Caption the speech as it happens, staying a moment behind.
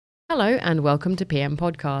Hello and welcome to PM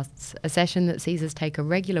Podcasts, a session that sees us take a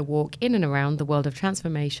regular walk in and around the world of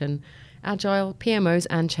transformation, agile, PMOs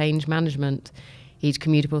and change management. Each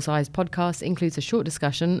commutable-sized podcast includes a short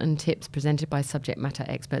discussion and tips presented by subject matter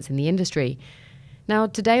experts in the industry. Now,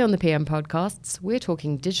 today on the PM Podcasts, we're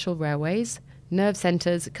talking digital railways, nerve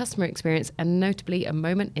centres, customer experience and notably a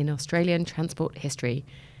moment in Australian transport history.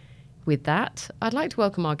 With that, I'd like to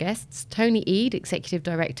welcome our guests, Tony Eid, Executive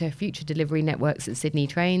Director, Future Delivery Networks at Sydney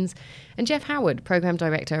Trains, and Geoff Howard, Programme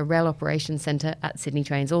Director, Rail Operations Centre at Sydney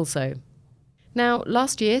Trains also. Now,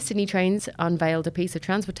 last year, Sydney Trains unveiled a piece of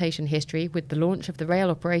transportation history with the launch of the Rail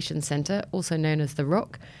Operations Centre, also known as the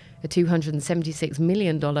ROC, a $276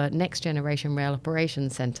 million next-generation rail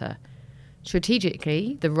operations centre.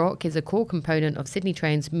 Strategically, the ROC is a core component of Sydney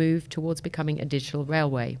Trains' move towards becoming a digital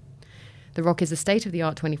railway. The ROC is a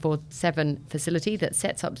state-of-the-art 24/7 facility that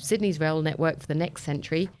sets up Sydney's rail network for the next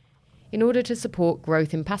century in order to support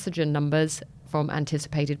growth in passenger numbers from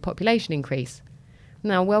anticipated population increase.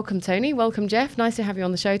 Now, welcome Tony, welcome Geoff, nice to have you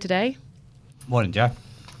on the show today. Morning, Joe.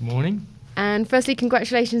 Morning. And firstly,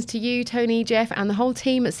 congratulations to you, Tony, Geoff and the whole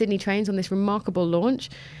team at Sydney Trains on this remarkable launch.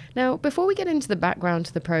 Now, before we get into the background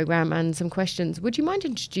to the programme and some questions, would you mind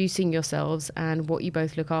introducing yourselves and what you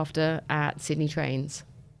both look after at Sydney Trains?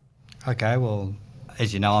 Okay, well,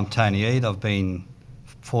 as you know, I'm Tony Eid. I've been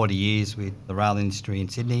 40 years with the rail industry in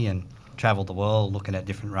Sydney and travelled the world looking at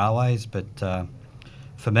different railways. But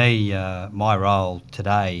for me, my role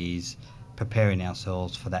today is preparing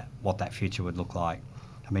ourselves for what that future would look like.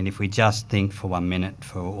 I mean, if we just think for 1 minute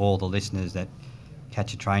for all the listeners that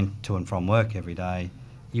catch a train to and from work every day,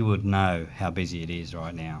 you would know how busy it is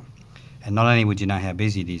right now. And not only would you know how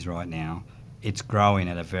busy it is right now, it's growing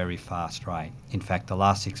at a very fast rate. In fact, the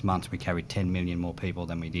last 6 months we carried 10 million more people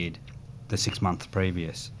than we did the 6 months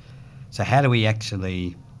previous. So how do we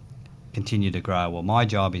actually continue to grow? Well, my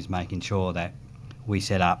job is making sure that we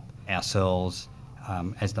set up ourselves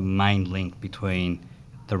as the main link between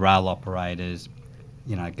the rail operators,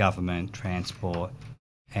 government, transport,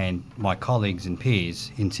 and my colleagues and peers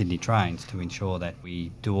in Sydney Trains to ensure that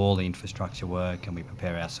we do all the infrastructure work and we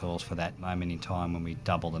prepare ourselves for that moment in time when we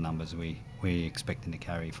double the numbers we're expecting to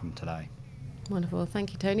carry from today. Wonderful.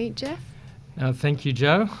 Thank you, Tony. Geoff? Thank you,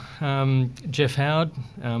 Joe. Geoff Howard,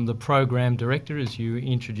 the Program Director, as you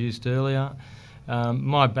introduced earlier.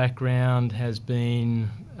 My background has been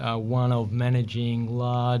one of managing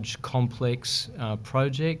large, complex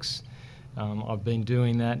projects. I've been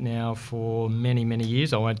doing that now for many, many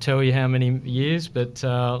years. I won't tell you how many years, but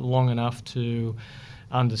long enough to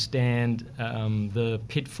understand the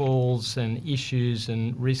pitfalls and issues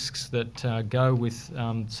and risks that go with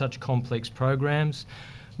such complex programs.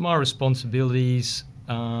 My responsibilities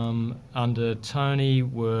under Tony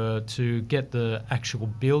were to get the actual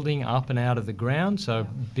building up and out of the ground, so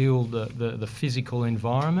build the physical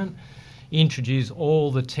environment, introduce all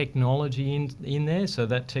the technology in there. So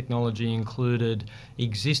that technology included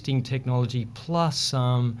existing technology plus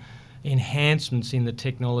some enhancements in the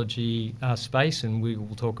technology space, and we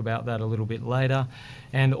will talk about that a little bit later,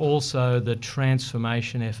 and also the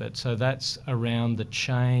transformation effort. So that's around the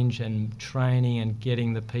change and training and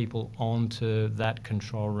getting the people onto that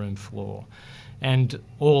control room floor. And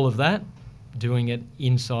all of that, doing it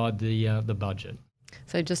inside the budget.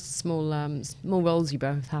 So just small roles you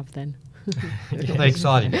both have then. They're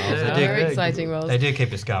exciting roles. Very exciting roles. They do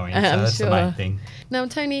keep us going, so that's sure. the main thing. Now,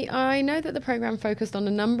 Tony, I know that the programme focused on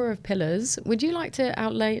a number of pillars. Would you like to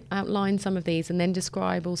outline some of these and then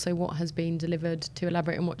describe also what has been delivered to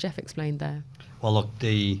elaborate on what Geoff explained there? Well, look,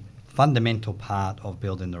 the fundamental part of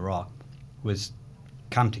building the ROC was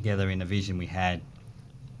come together in a vision we had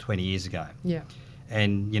 20 years ago. Yeah.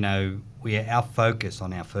 And, our focus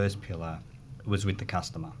on our first pillar was with the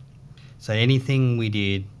customer. So anything we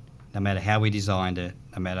did, no matter how we designed it,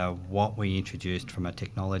 no matter what we introduced from a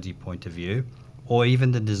technology point of view, or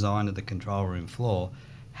even the design of the control room floor,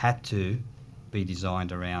 had to be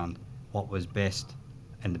designed around what was best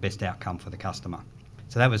and the best outcome for the customer.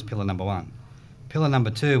 So that was pillar number one. Pillar number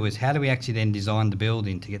two was how do we actually then design the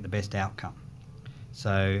building to get the best outcome?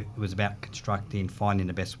 So it was about constructing, finding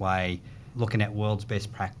the best way, looking at world's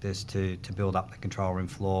best practice to build up the control room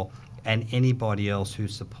floor, and anybody else who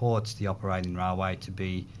supports the operating railway to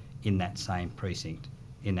be in that same precinct,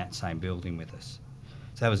 in that same building with us.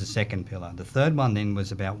 So that was the second pillar. The third one then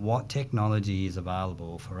was about what technology is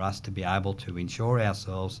available for us to be able to ensure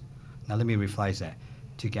ourselves, now let me rephrase that,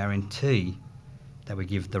 to guarantee that we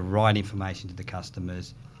give the right information to the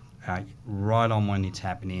customers right on when it's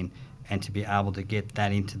happening, and to be able to get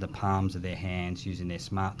that into the palms of their hands using their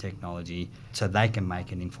smart technology so they can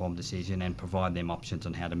make an informed decision and provide them options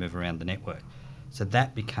on how to move around the network. So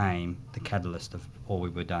that became the catalyst of all we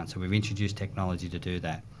were done. So we've introduced technology to do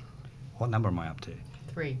that. What number am I up to?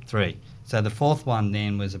 3. So the fourth one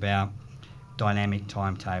then was about dynamic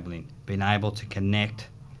timetabling, being able to connect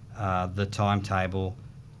the timetable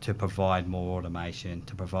to provide more automation,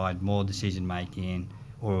 to provide more decision making,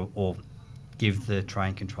 or give the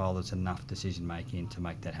train controllers enough decision making to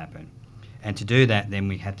make that happen. And to do that, then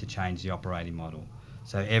we had to change the operating model.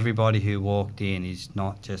 So everybody who walked in is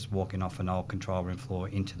not just walking off an old control room floor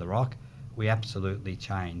into the ROC. We absolutely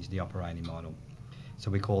changed the operating model. So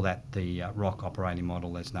we call that the ROC operating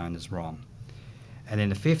model, that's known as ROM. And then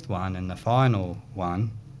the fifth one and the final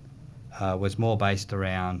one was more based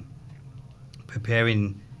around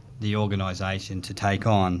preparing the organisation to take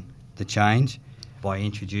on the change by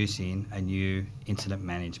introducing a new incident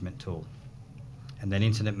management tool. And that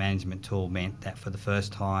incident management tool meant that for the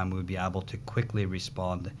first time we would be able to quickly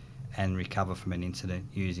respond and recover from an incident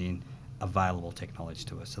using available technology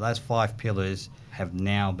to us. So those 5 pillars have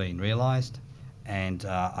now been realised and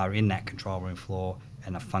are in that control room floor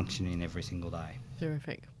and are functioning every single day.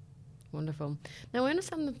 Terrific. Wonderful. Now, I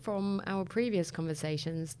understand from our previous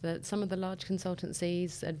conversations that some of the large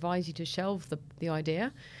consultancies advise you to shelve the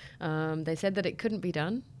idea. They said that it couldn't be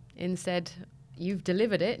done. Instead, you've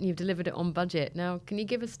delivered it, and you've delivered it on budget. Now, can you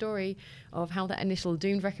give a story of how that initial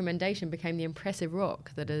doomed recommendation became the impressive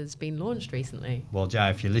ROC that has been launched recently? Well, Joe,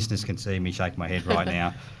 if your listeners can see me shake my head right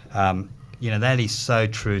now, that is so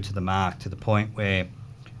true to the mark, to the point where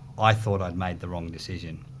I thought I'd made the wrong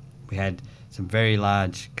decision. We had some very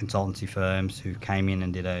large consultancy firms who came in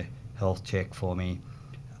and did a health check for me,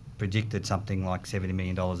 predicted something like $70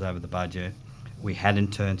 million over the budget. We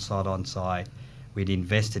hadn't turned sod on site. We'd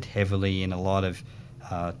invested heavily in a lot of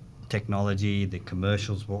technology. The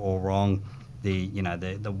commercials were all wrong.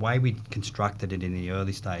 The way we constructed it in the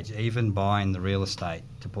early stage, even buying the real estate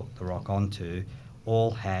to put the ROC onto,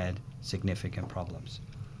 all had significant problems.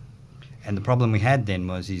 And the problem we had then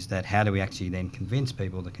is that how do we actually then convince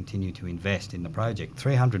people to continue to invest in the project?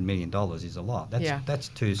 $300 million is a lot. That's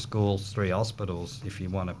 2 schools, 3 hospitals, if you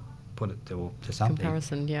want to put it to something.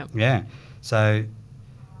 Comparison, yeah. Yeah. So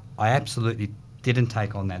I absolutely didn't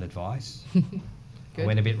take on that advice. I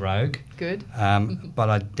went a bit rogue. Good. But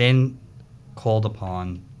I then called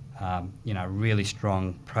upon, really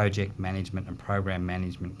strong project management and program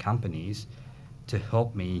management companies to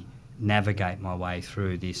help me navigate my way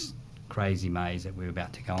through this crazy maze that we were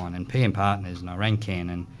about to go on. And PM Partners, and I rang Ken,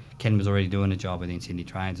 and Ken was already doing a job within Sydney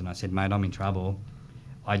Trains, and I said, mate, I'm in trouble.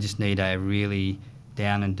 I just need a really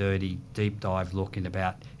down and dirty, deep dive look in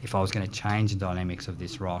about if I was going to change the dynamics of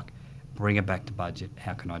this ROC, bring it back to budget,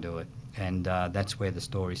 how can I do it? And that's where the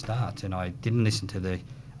story starts. And I didn't listen to the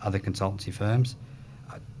other consultancy firms.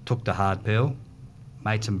 I took the hard pill,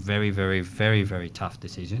 made some very, very, very, very tough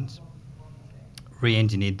decisions,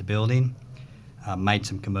 re-engineered the building, made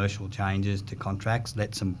some commercial changes to contracts,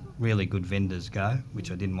 let some really good vendors go,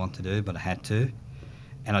 which I didn't want to do, but I had to.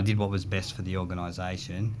 And I did what was best for the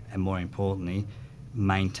organisation, and more importantly,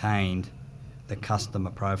 maintained the customer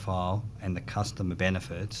profile and the customer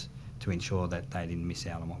benefits to ensure that they didn't miss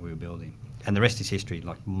out on what we were building. And the rest is history.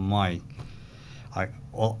 Very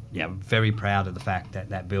proud of the fact that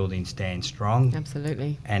that building stands strong.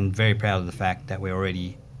 Absolutely. And very proud of the fact that we're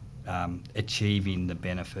already achieving the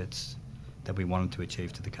benefits that we wanted to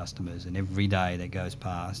achieve to the customers. And every day that goes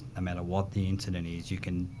past, no matter what the incident is, you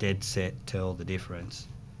can dead set tell the difference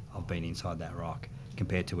of being inside that ROC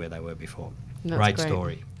compared to where they were before. Great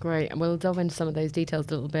story. Great. And we'll delve into some of those details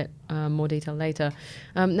a little bit more detail later.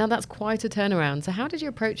 Now, that's quite a turnaround. So how did you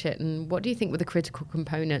approach it, and what do you think were the critical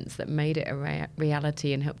components that made it a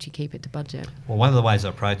reality and helped you keep it to budget? Well, one of the ways I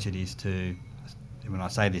approach it is to, when I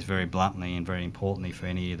say this very bluntly and very importantly for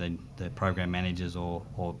any of the program managers or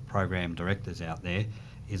program directors out there,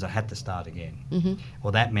 is I had to start again. Mm-hmm.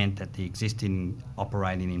 Well, that meant that the existing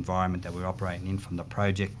operating environment that we're operating in, from the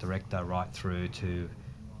project director right through to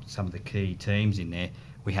some of the key teams in there,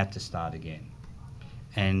 we had to start again.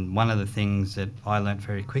 And one of the things that I learnt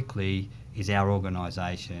very quickly is our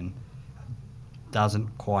organisation doesn't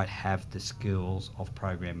quite have the skills of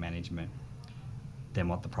program management than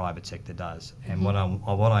what the private sector does. And what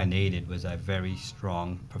I needed was a very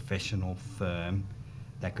strong professional firm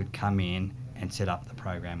that could come in and set up the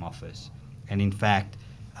program office. And in fact,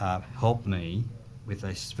 help me with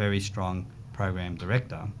a very strong program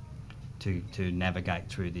director to navigate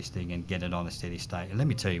through this thing and get it on a steady state. And let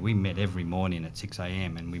me tell you, we met every morning at 6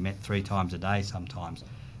 a.m. and we met 3 times a day sometimes.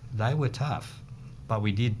 They were tough, but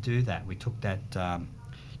we did do that. We took that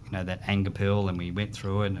that anger pill and we went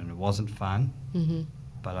through it, and it wasn't fun. Mm-hmm.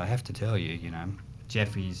 But I have to tell you,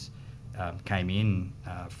 Geoff is came in,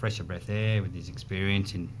 fresher breath air with his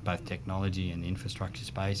experience in both technology and the infrastructure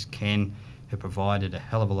space. Ken, who provided a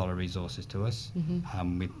hell of a lot of resources to us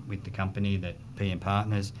with the company, that PM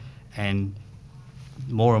Partners. And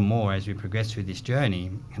more and more as we progressed through this journey,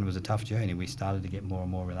 and it was a tough journey, we started to get more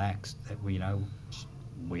and more relaxed that we are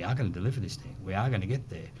going to deliver this thing. We are going to get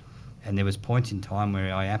there. And there was points in time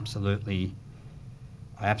where I absolutely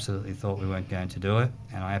thought we weren't going to do it,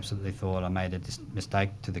 and I absolutely thought I made a mistake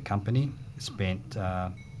to the company,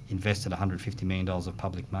 invested $150 million of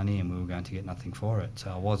public money, and we were going to get nothing for it. So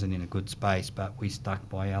I wasn't in a good space, but we stuck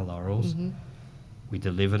by our laurels. We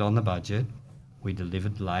delivered on the budget. We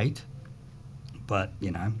delivered late, but,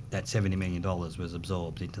 that $70 million was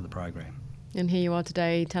absorbed into the program. And here you are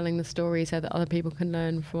today telling the story so that other people can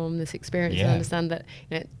learn from this experience and understand that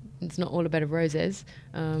it's not all a bed of roses.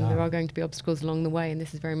 There are going to be obstacles along the way, and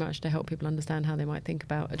this is very much to help people understand how they might think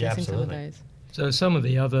about addressing some of those. So some of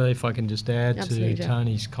the other, if I can just add Absolutely, to Geoff.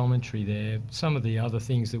 Tony's commentary there, some of the other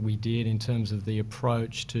things that we did in terms of the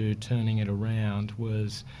approach to turning it around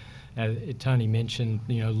was, Tony mentioned,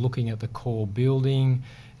 looking at the core building.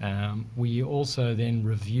 We also then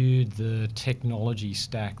reviewed the technology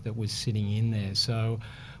stack that was sitting in there. So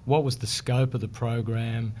what was the scope of the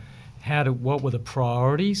program? What were the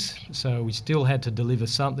priorities? So we still had to deliver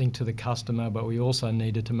something to the customer, but we also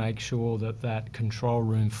needed to make sure that control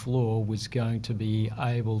room floor was going to be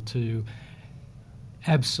able to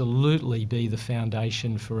absolutely be the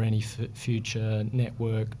foundation for any future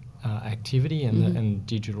network activity and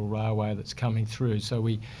digital railway that's coming through. So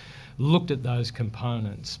we looked at those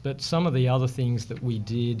components. But some of the other things that we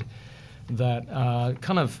did that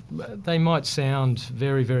they might sound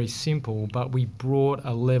very, very simple, but we brought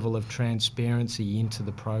a level of transparency into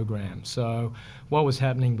the program. So what was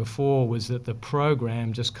happening before was that the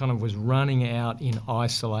program just was running out in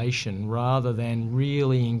isolation rather than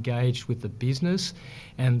really engaged with the business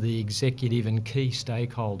and the executive and key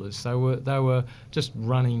stakeholders. They were just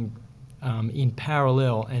running in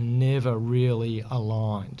parallel and never really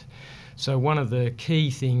aligned. So one of the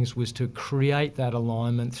key things was to create that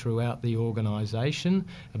alignment throughout the organisation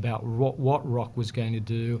about what ROC was going to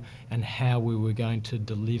do and how we were going to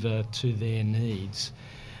deliver to their needs.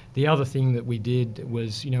 The other thing that we did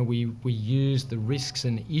was, we used the risks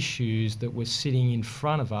and issues that were sitting in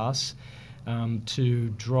front of us to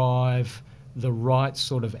drive the right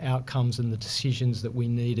sort of outcomes and the decisions that we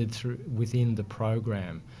needed within the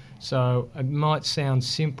program. So it might sound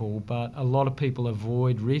simple, but a lot of people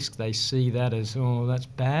avoid risk. They see that as, that's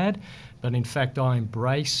bad. But in fact, I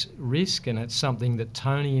embrace risk, and it's something that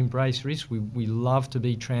Tony embraced risk. We love to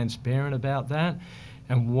be transparent about that.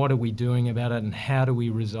 And what are we doing about it, and how do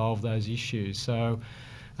we resolve those issues? So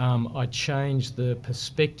I changed the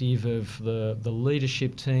perspective of the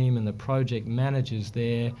leadership team and the project managers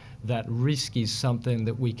there, that risk is something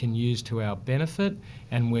that we can use to our benefit,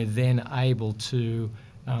 and we're then able to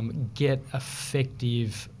get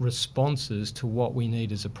effective responses to what we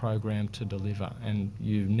need as a program to deliver. And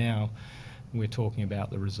we're talking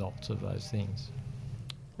about the results of those things.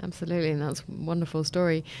 Absolutely, and that's a wonderful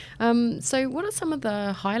story. So what are some of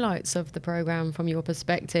the highlights of the program from your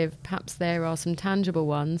perspective? Perhaps there are some tangible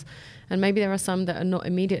ones, and maybe there are some that are not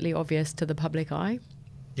immediately obvious to the public eye.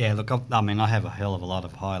 Yeah, look, I have a hell of a lot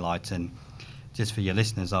of highlights, and just for your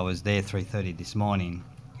listeners, I was there 3:30 this morning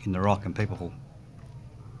in the ROC, and people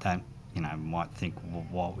might think, well,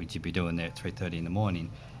 what would you be doing there at 3:30 in the morning?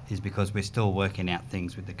 Is because we're still working out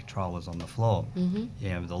things with the controllers on the floor.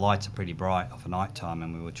 The lights are pretty bright off a night time,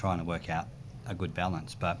 and we were trying to work out a good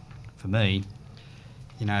balance. But for me,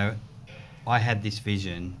 I had this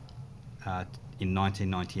vision in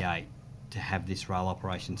 1998 to have this rail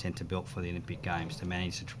operation centre built for the Olympic Games to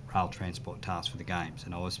manage the rail transport tasks for the Games.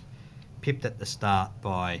 And I was pipped at the start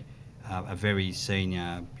by a very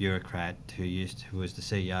senior bureaucrat who was the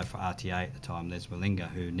CEO for RTA at the time, Les Willinger,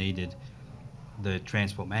 who needed the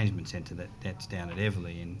transport management centre that's down at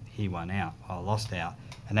Everley, and he won out. I lost out,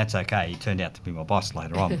 and that's okay. He turned out to be my boss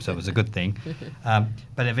later on, so it was a good thing.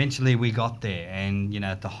 But eventually we got there, and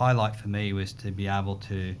the highlight for me was to be able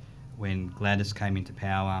to, when Gladys came into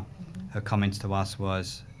power, her comments to us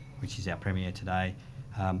was, which is our Premier today,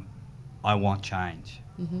 I want change.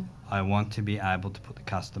 I want to be able to put the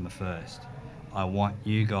customer first. I want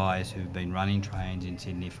you guys who've been running trains in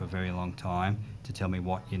Sydney for a very long time to tell me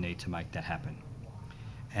what you need to make that happen.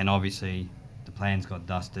 And obviously the plans got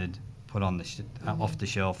dusted, put on off the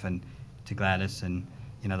shelf and to Gladys, and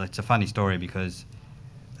that's a funny story because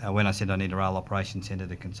when I said I need a rail operation centre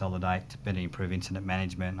to consolidate, to better improve incident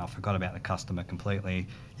management, I forgot about the customer completely.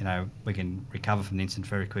 We can recover from the incident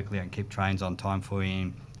very quickly and keep trains on time for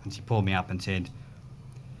you. And she pulled me up and said,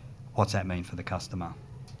 what's that mean for the customer?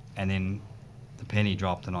 And then the penny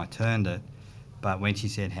dropped and I turned it. But when she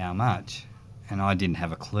said how much, and I didn't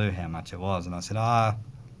have a clue how much it was, and I said,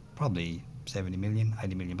 probably 70 million,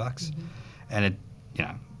 80 million bucks. Mm-hmm. And it, you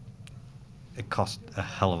know, it cost a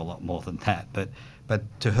hell of a lot more than that. But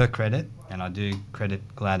to her credit, and I do credit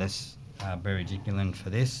Gladys Berejiklian for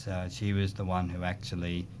this, she was the one who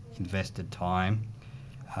actually invested time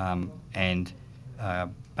and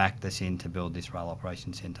backed us in to build this rail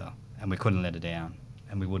operations centre. And we couldn't let her down,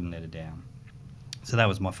 and we wouldn't let her down. So that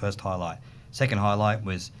was my first highlight. Second highlight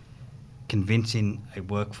was convincing a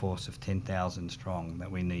workforce of 10,000 strong that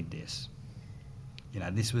we need this. You know,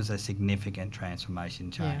 this was a significant transformation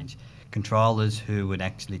change. Yeah. Controllers who would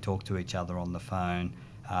actually talk to each other on the phone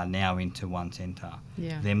are now into one centre.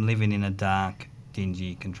 Yeah. Them living in a dark,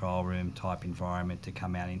 dingy control room type environment to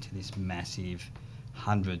come out into this massive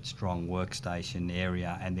 100-strong workstation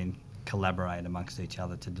area and then collaborate amongst each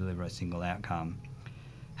other to deliver a single outcome.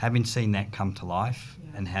 Having seen that come to life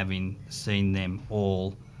and having seen them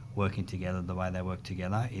all working together the way they work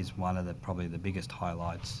together is one of probably the biggest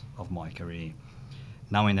highlights of my career.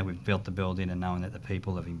 Knowing that we've built the building and knowing that the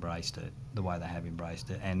people have embraced it the way they have embraced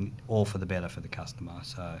it, and all for the better for the customer.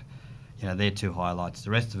 So, you know, they're two highlights. The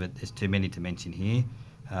rest of it, there's too many to mention here.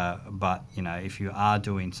 But, you know, if you are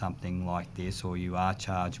doing something like this or you are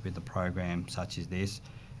charged with a program such as this,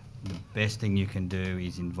 the best thing you can do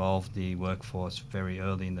is involve the workforce very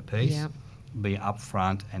early in the piece, yeah. Be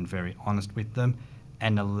upfront and very honest with them,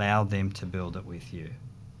 and allow them to build it with you.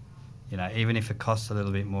 You know, even if it costs a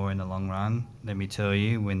little bit more in the long run, let me tell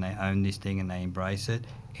you, when they own this thing and they embrace it,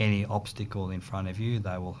 any obstacle in front of you,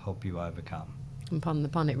 they will help you overcome. And pardon the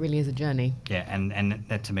pun, it really is a journey. Yeah, and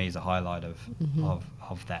that to me is a highlight of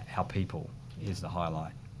that. Our people is the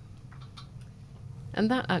highlight. And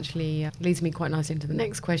that actually leads me quite nicely into the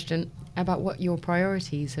next question about what your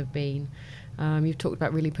priorities have been. You've talked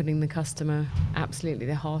about really putting the customer absolutely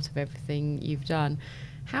the heart of everything you've done.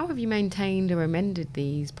 How have you maintained or amended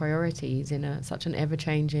these priorities in such an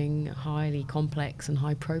ever-changing, highly complex and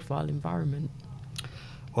high-profile environment?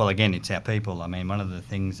 Well, again, it's our people. I mean, one of the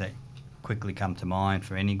things that quickly come to mind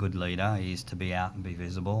for any good leader is to be out and be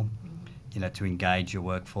visible, you know, to engage your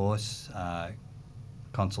workforce,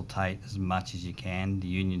 consultate as much as you can. The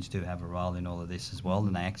unions do have a role in all of this as well,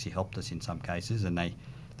 and they actually helped us in some cases, and they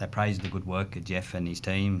praised the good work of Geoff and his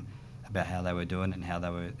team about how they were doing it and how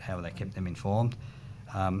they kept them informed.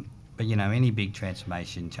 But, you know, any big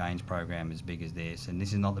transformation change program as big as this, and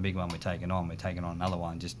this is not the big one we're taking on another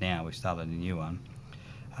one just now. We've started a new one.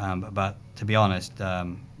 But to be honest,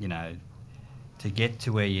 you know, to get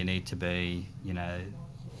to where you need to be, you know,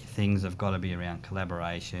 things have got to be around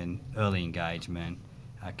collaboration, early engagement,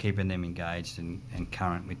 keeping them engaged and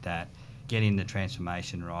current with that, getting the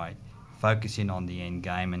transformation right, focusing on the end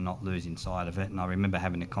game and not losing sight of it. And I remember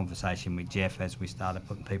having a conversation with Geoff as we started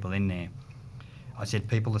putting people in there. I said,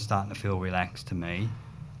 people are starting to feel relaxed to me.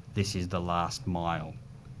 This is the last mile.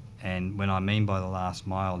 And when I mean by the last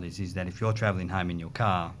mile is that if you're travelling home in your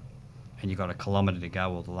car and you've got a kilometre to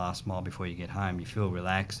go or the last mile before you get home, you feel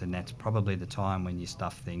relaxed, and that's probably the time when you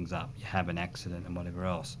stuff things up, you have an accident and whatever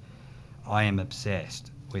else. I am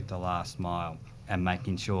obsessed with the last mile and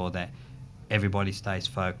making sure that everybody stays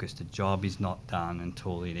focused. The job is not done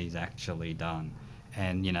until it is actually done.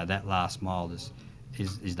 And, you know, that last mile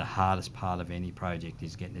is the hardest part of any project,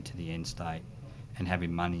 is getting it to the end state and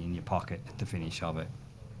having money in your pocket at the finish of it.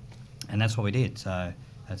 And that's what we did, so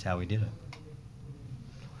that's how we did it.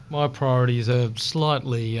 My priorities are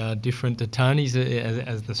slightly different to Tony's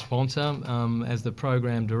as the sponsor. As the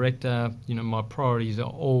program director, you know, my priorities are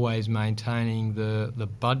always maintaining the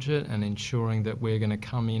budget and ensuring that we're going to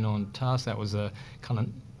come in on task. That was a kind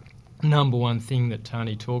of number one thing that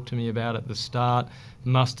Tony talked to me about at the start.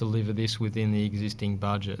 Must deliver this within the existing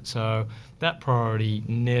budget. So that priority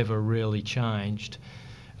never really changed.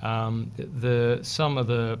 Some of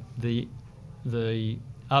the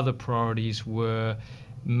other priorities were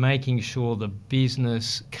making sure the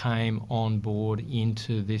business came on board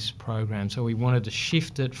into this program. So we wanted to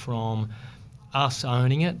shift it from us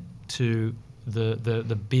owning it to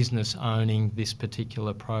the business owning this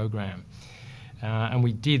particular program. And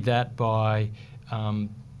we did that by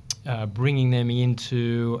bringing them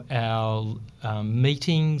into our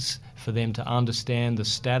meetings for them to understand the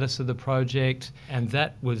status of the project. And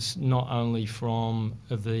that was not only from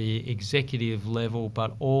the executive level,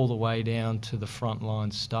 but all the way down to the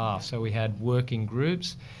frontline staff. So we had working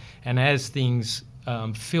groups. And as things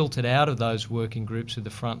filtered out of those working groups with the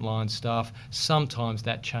frontline staff, sometimes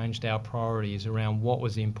that changed our priorities around what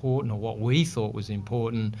was important, or what we thought was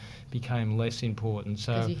important became less important.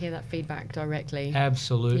 So because you hear that feedback directly.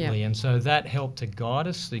 Absolutely. Yeah. And so that helped to guide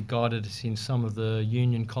us. It guided us in some of the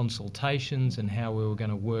union consultations and how we were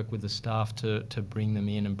going to work with the staff to bring them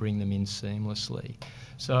in and bring them in seamlessly.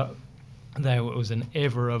 So it was an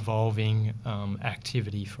ever-evolving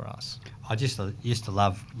activity for us. I just used to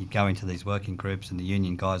love, you go into these working groups and the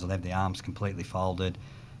union guys will have their arms completely folded,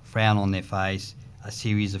 frown on their face, a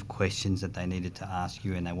series of questions that they needed to ask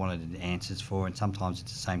you and they wanted answers for, and sometimes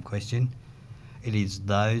it's the same question. It is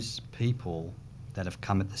those people that have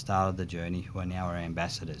come at the start of the journey who are now our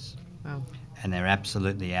ambassadors. Wow. And they're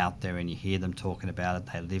absolutely out there, and you hear them talking about it,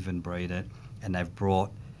 they live and breathe it, and they've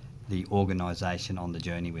brought the organisation on the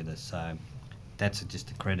journey with us. So that's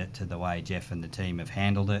just a credit to the way Geoff and the team have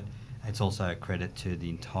handled it. It's also a credit to the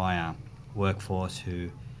entire workforce who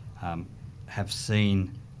have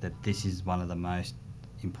seen that this is one of the most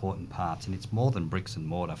important parts, and it's more than bricks and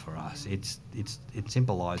mortar for us. It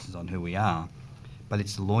symbolises on who we are, but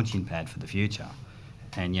it's the launching pad for the future.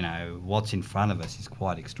 And you know what's in front of us is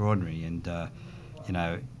quite extraordinary, and you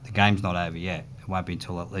know the game's not over yet. It won't be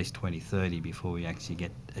until at least 2030 before we actually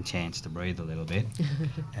get a chance to breathe a little bit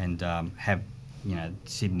and have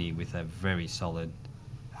Sydney with a very solid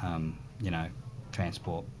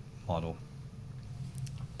transport model.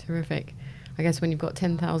 Terrific. I guess when you've got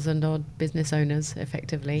 10,000 odd business owners,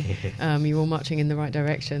 effectively, you're all marching in the right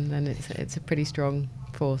direction, then it's a pretty strong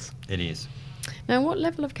force. It is. Now, what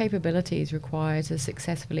level of capability is required to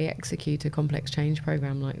successfully execute a complex change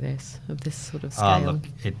program like this, of this sort of scale? Oh, look,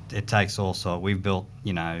 it takes all sorts. We've built,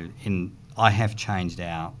 I have changed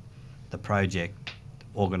out the project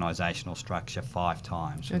organisational structure 5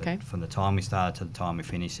 times. From the time we started to the time we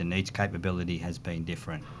finished, and each capability has been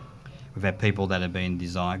different. We've had people that have been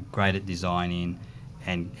great at designing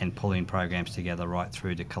and pulling programs together, right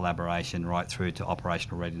through to collaboration, right through to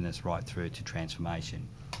operational readiness, right through to transformation.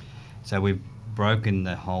 So we've broken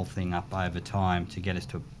the whole thing up over time to get us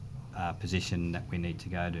to a position that we need to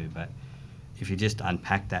go to. But if you just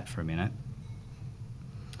unpack that for a minute,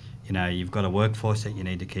 you've got a workforce that you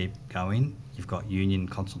need to keep going. You've got union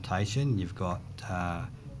consultation. You've got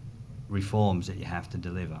reforms that you have to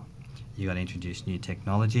deliver. You've got to introduce new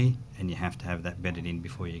technology, and you have to have that bedded in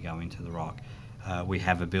before you go into the rock. We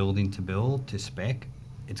have a building to build to spec.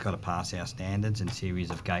 It's got to pass our standards and series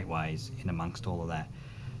of gateways in amongst all of that.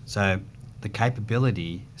 So the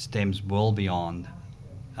capability stems well beyond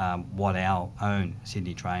what our own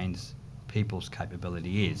Sydney Trains people's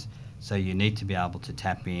capability is. So you need to be able to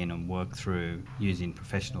tap in and work through using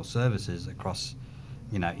professional services across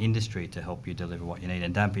industry to help you deliver what you need,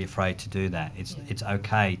 and don't be afraid to do that. It's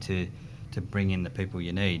okay to bring in the people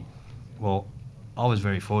you need. Well, I was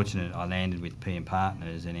very fortunate. I landed with P &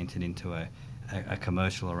 Partners and entered into a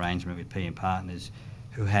commercial arrangement with P & Partners,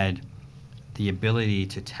 who had the ability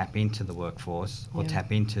to tap into the workforce or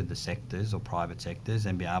tap into the sectors or private sectors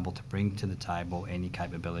and be able to bring to the table any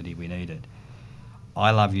capability we needed.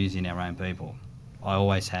 I love using our own people. I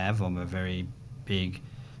always have. I'm a very big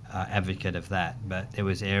advocate of that, but there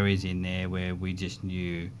was areas in there where we just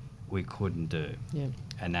knew we couldn't do,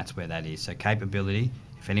 and that's where that is. So capability,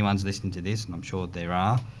 if anyone's listening to this, and I'm sure there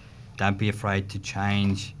are, don't be afraid to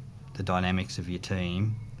change the dynamics of your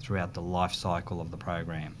team throughout the life cycle of the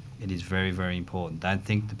program. It is very, very important. Don't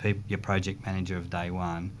think your project manager of day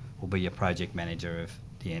one will be your project manager of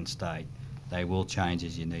the end state. They will change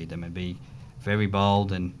as you need them, and be very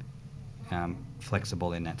bold and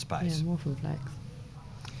flexible in that space. Yeah, more from flex.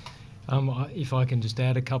 If I can just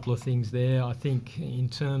add a couple of things there, I think in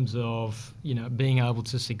terms of being able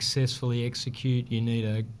to successfully execute, you need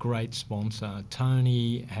a great sponsor.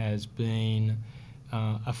 Tony has been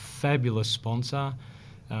a fabulous sponsor.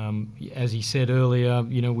 As he said earlier,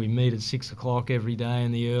 we meet at 6 o'clock every day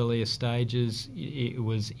in the earlier stages. It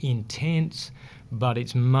was intense, but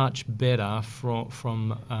it's much better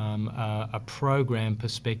from a program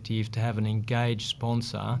perspective to have an engaged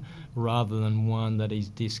sponsor rather than one that is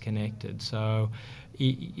disconnected. So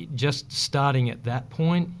just starting at that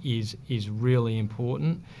point is really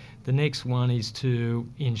important. The next one is to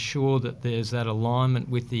ensure that there's that alignment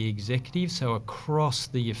with the executive, so across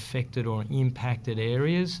the affected or impacted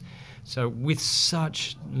areas. So with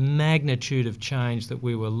such magnitude of change that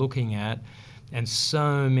we were looking at, and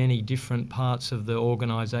so many different parts of the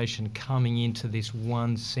organisation coming into this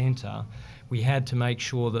one centre, we had to make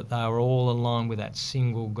sure that they were all aligned with that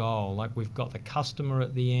single goal. Like, we've got the customer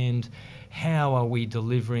at the end. How are we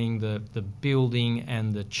delivering the building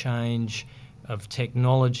and the change of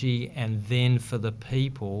technology, and then for the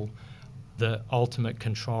people, the ultimate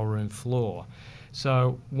control room floor.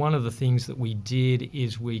 So one of the things that we did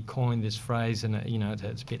is we coined this phrase, and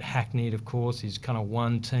it's a bit hackneyed, of course, is kind of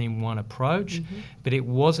one team, one approach. Mm-hmm. But it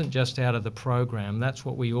wasn't just out of the program. That's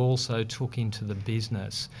what we also took into the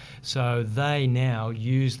business. So they now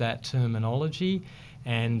use that terminology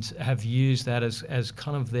and have used that as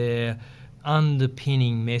kind of their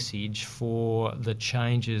underpinning message for the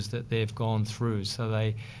changes that they've gone through. So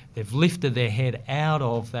they've lifted their head out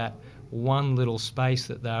of that one little space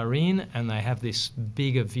that they're in, and they have this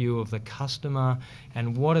bigger view of the customer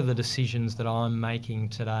and what are the decisions that I'm making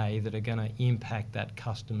today that are going to impact that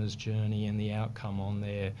customer's journey and the outcome on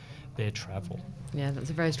their travel. Yeah, that's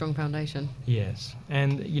a very strong foundation. Yes,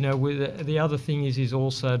 and with the other thing is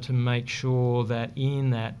also to make sure that in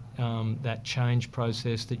that change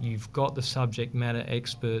process that you've got the subject matter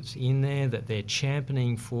experts in there, that they're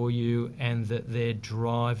championing for you, and that they're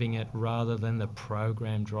driving it rather than the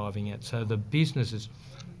program driving it. So the business is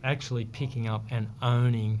actually picking up and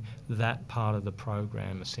owning that part of the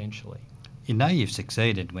program essentially. You know you've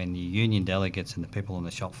succeeded when your union delegates and the people on the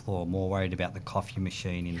shop floor are more worried about the coffee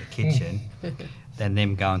machine in the kitchen than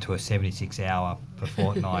them going to a 76-hour per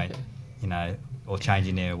fortnight, or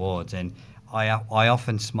changing their awards. And I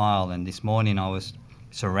often smile, and this morning I was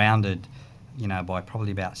surrounded, by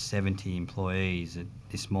probably about 70 employees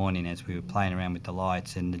this morning as we were playing around with the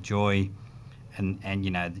lights, and the joy, and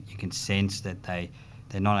you can sense that they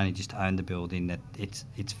not only just own the building, that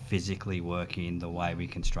it's physically working the way we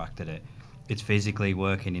constructed it. It's physically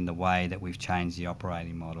working in the way that we've changed the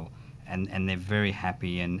operating model, and they're very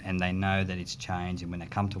happy, and they know that it's changed, and when they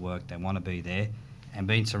come to work they want to be there. And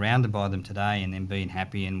being surrounded by them today, and then being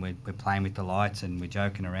happy, and we're playing with the lights, and we're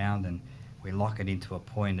joking around, and we lock it into a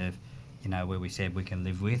point of, where we said we can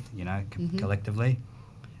live with, collectively.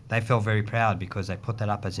 They felt very proud because they put that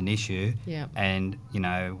up as an issue. Yeah. And,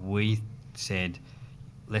 we said,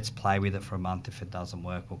 let's play with it for a month. If it doesn't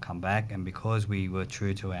work, we'll come back. And because we were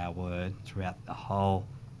true to our word throughout the whole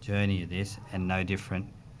journey of this, and no different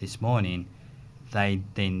this morning, they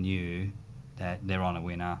then knew that they're on a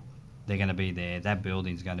winner. They're going to be there. That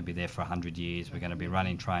building's going to be there for 100 years. We're going to be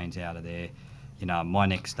running trains out of there. My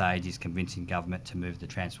next stage is convincing government to move the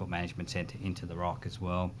Transport Management Centre into the Rock as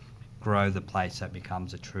well, grow the place so it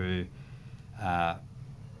becomes a true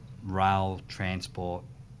rail transport,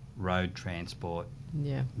 road transport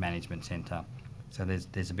management centre. So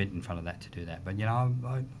there's a bit in front of that to do that. But,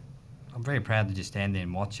 I'm very proud to just stand there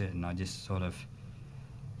and watch it, and I just sort of,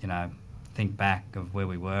 think back of where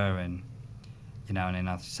we were, and and then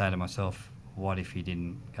I say to myself, what if you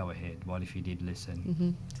didn't go ahead? What if you did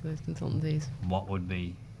listen? To those consultancies. What would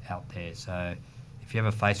be out there? So if you're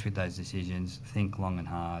ever faced with those decisions, think long and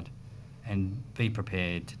hard, and be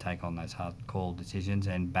prepared to take on those hard call decisions,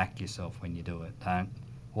 and back yourself when you do it. Don't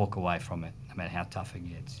walk away from it, no matter how tough it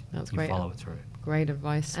gets. That's you great. Follow it through. Great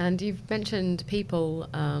advice. And you've mentioned people,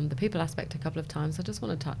 the people aspect a couple of times. I just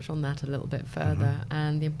want to touch on that a little bit further,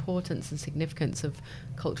 and the importance and significance of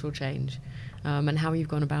cultural change, and how you've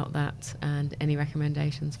gone about that, and any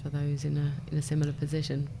recommendations for those in a similar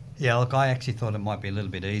position. Yeah, look, I actually thought it might be a little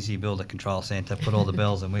bit easy, build a control centre, put all the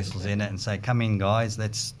bells and whistles in it and say, come in guys,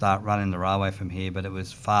 let's start running the railway from here, but it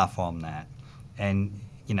was far from that. And,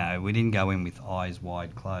 we didn't go in with eyes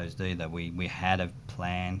wide closed either. We had a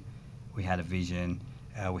plan, we had a vision,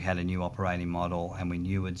 we had a new operating model, and we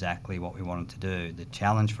knew exactly what we wanted to do. The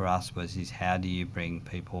challenge for us is how do you bring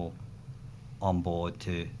people on board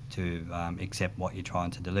to accept what you're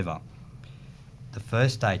trying to deliver. The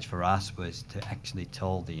first stage for us was to actually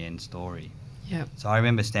tell the end story. Yeah. So I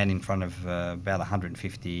remember standing in front of about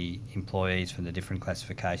 150 employees from the different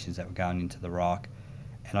classifications that were going into the Rock,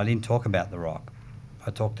 and I didn't talk about the Rock. I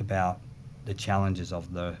talked about the challenges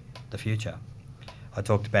of the future. I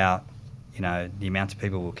talked about, the amount of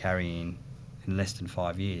people we'll carry in less than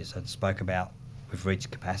 5 years. I spoke about we've reached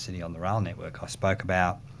capacity on the rail network. I spoke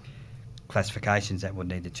about classifications that would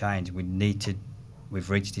need to change. We've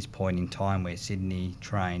reached this point in time where Sydney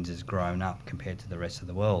Trains has grown up compared to the rest of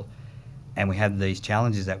the world. And we have these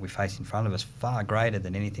challenges that we face in front of us far greater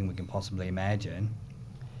than anything we can possibly imagine.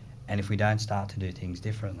 And if we don't start to do things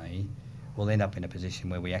differently, we'll end up in a position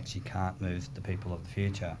where we actually can't move the people of the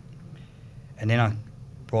future. And then I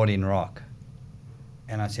brought in Rock.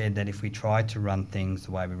 And I said that if we tried to run things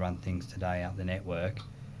the way we run things today out the network,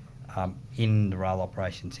 in the rail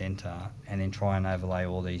operation centre, and then try and overlay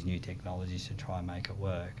all these new technologies to try and make it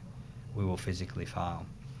work, we will physically fail.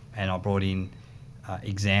 And I brought in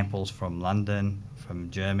examples from London, from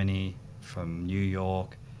Germany, from New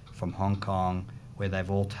York, from Hong Kong, where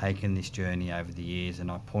they've all taken this journey over the years,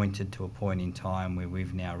 and I pointed to a point in time where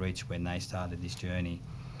we've now reached when they started this journey.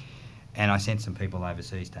 And I sent some people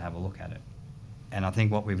overseas to have a look at it. And I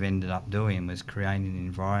think what we've ended up doing was creating an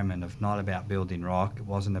environment of not about building rock. It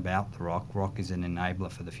wasn't about the rock. Rock is an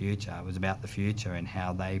enabler for the future. It was about the future and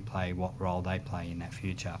how they play, what role they play in that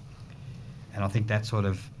future. And I think that sort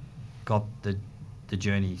of got the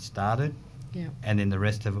journey started. Yeah. And then the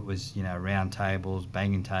rest of it was, round tables,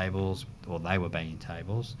 banging tables, or they were banging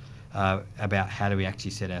tables, about how do we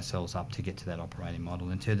actually set ourselves up to get to that operating model.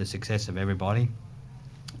 And to the success of everybody,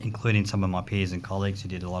 including some of my peers and colleagues who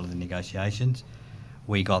did a lot of the negotiations,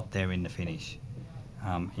 we got there in the finish.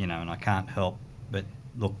 And I can't help but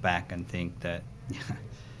look back and think that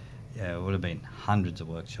it would have been hundreds of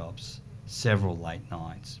workshops, several late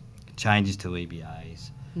nights, changes to EBAs,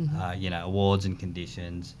 awards and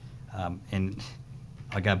conditions. And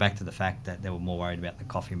I go back to the fact that they were more worried about the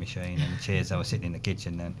coffee machine and the chairs that were sitting in the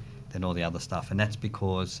kitchen than all the other stuff. And that's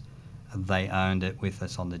because they owned it with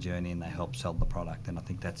us on the journey and they helped sell the product. And I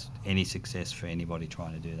think that's any success for anybody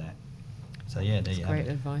trying to do that. So, there you have it. Great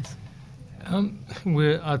advice.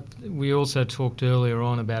 We also talked earlier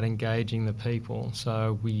on about engaging the people.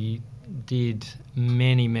 So we did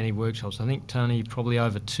many workshops. I think, Tony, probably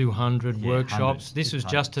over 200 workshops. Hundreds. This was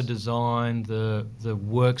just to design the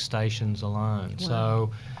workstations alone.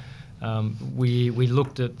 Wow. So we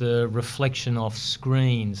looked at the reflection off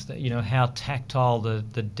screens, that, how tactile the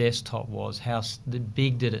desktop was, how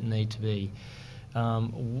big did it need to be,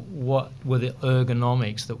 what were the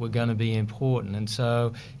ergonomics that were going to be important. And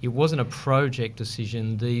so it wasn't a project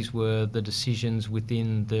decision, these were the decisions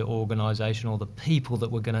within the organisation or the people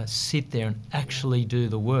that were going to sit there and actually do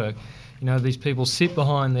the work. These people sit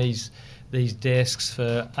behind these desks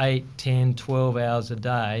for 8, 10, 12 hours a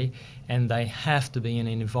day, and they have to be in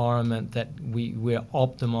an environment that we're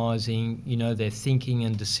optimising, their thinking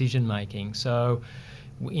and decision making. So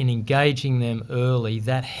in engaging them early,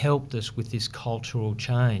 that helped us with this cultural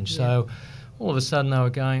change. Yeah. So all of a sudden they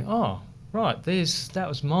were going, oh, right, that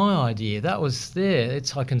was my idea. That was there.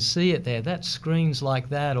 I can see it there. That screen's like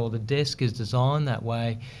that, or the desk is designed that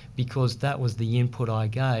way because that was the input I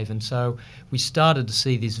gave. And so we started to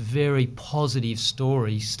see this very positive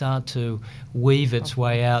story start to weave its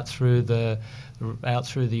way out through the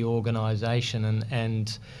organisation.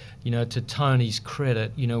 And to Tony's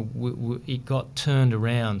credit, it got turned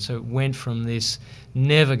around. So it went from this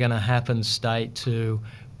never going to happen state to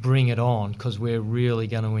bring it on, because we're really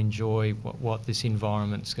going to enjoy what this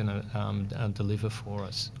environment's going to deliver for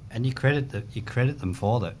us. And you credit them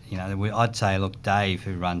for that. I'd say, look, Dave,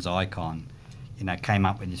 who runs Icon, came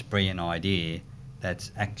up with this brilliant idea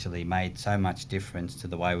that's actually made so much difference to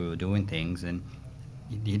the way we were doing things. And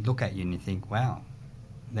you'd look at you and you think, wow,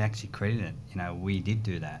 they actually credit it. We did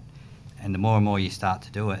do that. And the more and more you start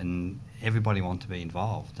to do it, and everybody wants to be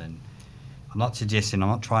involved. And I'm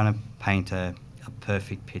not trying to paint a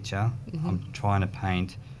perfect picture. Mm-hmm. I'm trying to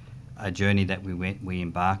paint a journey that we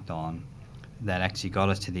embarked on that actually got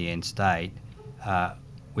us to the end state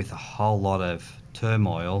with a whole lot of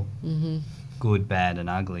turmoil, mm-hmm. good, bad and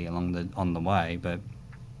ugly on the way. But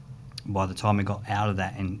by the time we got out of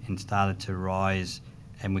that and started to rise,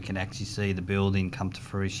 and we can actually see the building come to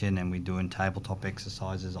fruition, and we're doing tabletop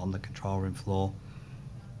exercises on the control room floor,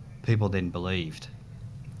 people then believed.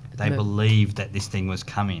 They believed that this thing was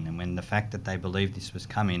coming, and when the fact that they believed this was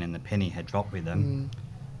coming and the penny had dropped with them,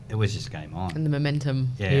 it was just game on. And the momentum.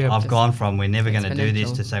 Yeah. I've gone from we're never going to do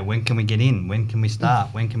this to say, when can we get in? When can we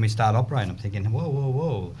start? When can we start operating? I'm thinking,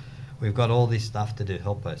 whoa. We've got all this stuff to do.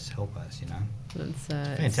 Help us. That's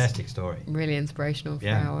fantastic story. Really inspirational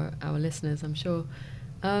for our listeners, I'm sure.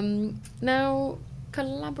 Now,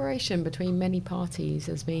 collaboration between many parties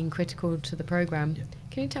as being critical to the programme. Yeah.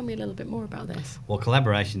 Can you tell me a little bit more about this? Well,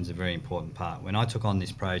 collaboration is a very important part. When I took on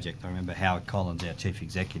this project, I remember Howard Collins, our chief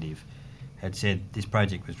executive, had said this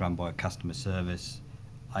project was run by customer service.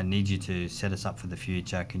 I need you to set us up for the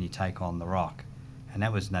future. Can you take on the rock? And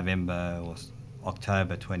that was November or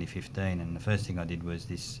October 2015. And the first thing I did was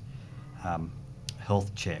this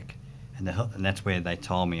health check. And that's where they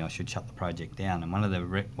told me I should shut the project down. And one of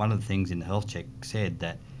the things in the health check said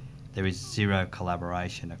that there is zero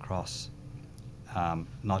collaboration across,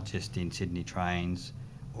 not just in Sydney Trains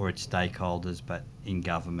or its stakeholders, but in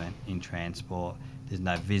government, in transport. There's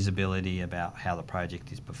no visibility about how the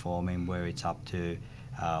project is performing, where it's up to,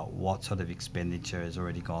 what sort of expenditure has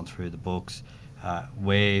already gone through the books,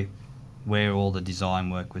 where all the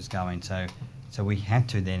design work was going. So we had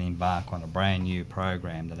to then embark on a brand new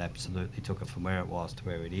program that absolutely took it from where it was to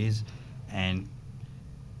where it is, and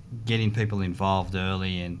getting people involved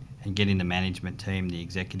early and getting the management team, the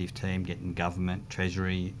executive team, getting government,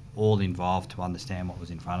 treasury, all involved to understand what was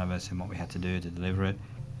in front of us and what we had to do to deliver it,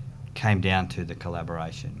 came down to the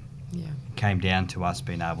collaboration. Yeah. It came down to us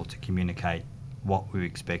being able to communicate what we were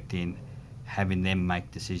expecting, having them make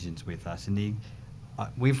decisions with us. And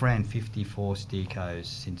we've ran 54 steercos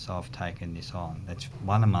since I've taken this on. That's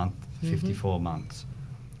one a month, 54 months.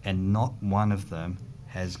 And not one of them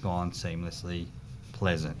has gone seamlessly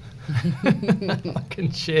pleasant. I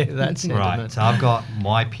can share that sentiment. Right, so I've got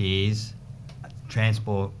my peers,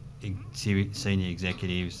 transport senior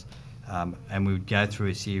executives, and we would go through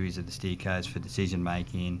a series of the steercos for decision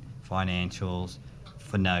making, financials,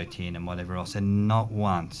 for noting and whatever else, and not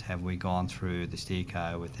once have we gone through the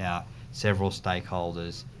steerco without several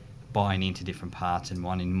stakeholders buying into different parts and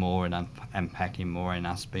wanting more and unpacking more, and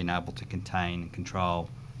us being able to contain and control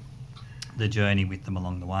the journey with them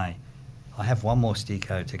along the way. I have one more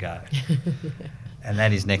steerco to go, and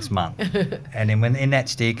that is next month. And then when in that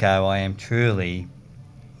steerco, I am truly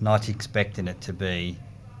not expecting it to be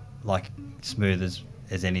like smooth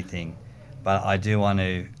as anything, but I do want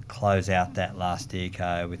to close out that last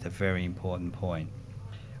steerco with a very important point.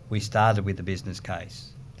 We started with a business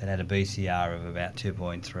case that had a BCR of about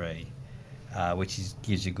 2.3, which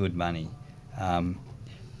gives you good money.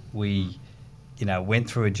 We, went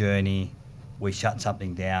through a journey. We shut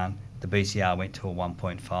something down. The BCR went to a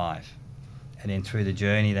 1.5. And then through the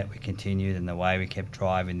journey that we continued and the way we kept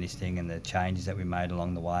driving this thing and the changes that we made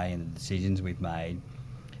along the way and the decisions we've made,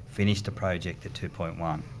 finished the project at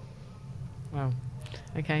 2.1. Wow.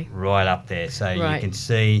 Okay. Right up there. So you can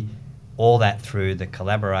see all that through the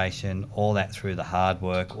collaboration, all that through the hard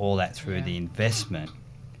work, all that through the investment,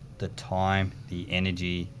 the time, the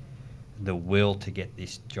energy, the will to get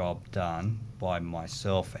this job done by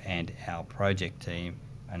myself and our project team,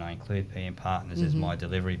 and I include PM Partners as my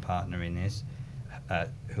delivery partner in this,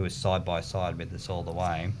 who is side by side with us all the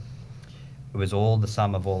way. It was all the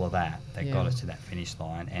sum of all of that got us to that finish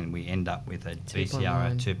line, and we end up with a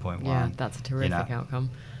BCR at 2.1. Yeah, that's a terrific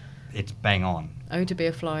outcome. It's bang on. Oh, to be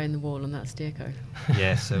a fly in the wall on that steerco.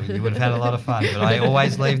 Yeah, so you would have had a lot of fun. But I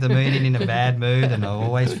always leave the meeting in a bad mood, and I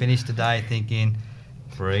always finish the day thinking,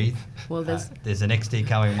 breathe. Well, there's the next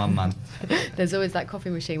steerco in 1 month. There's always that coffee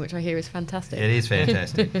machine, which I hear is fantastic. It is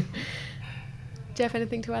fantastic. Geoff,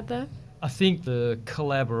 anything to add there? I think the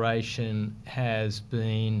collaboration has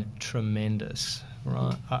been tremendous,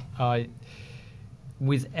 right?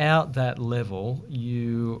 Without that level,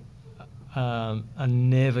 you are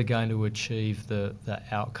never going to achieve the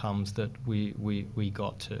outcomes that we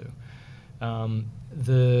got to.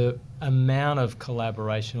 The amount of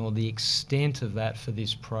collaboration or the extent of that for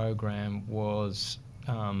this program was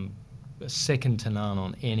second to none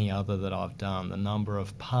on any other that I've done. The number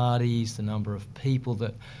of parties, the number of people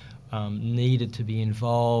that needed to be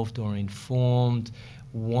involved or informed,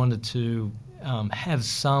 wanted to have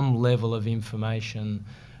some level of information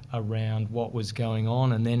around what was going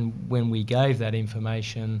on, and then when we gave that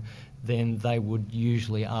information, then they would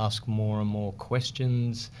usually ask more and more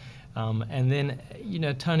questions. And then,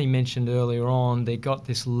 Tony mentioned earlier on, they got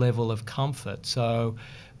this level of comfort. So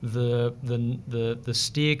the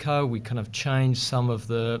steerco, we kind of changed some of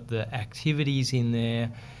the activities in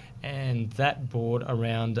there, and that brought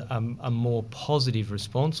around a more positive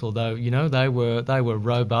response. Although they were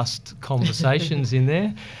robust conversations in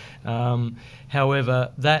there.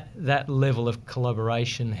 However, that level of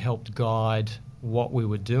collaboration helped guide what we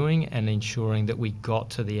were doing and ensuring that we got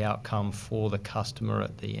to the outcome for the customer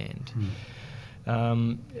at the end.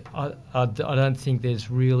 I don't think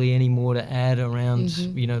there's really any more to add around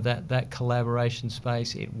that collaboration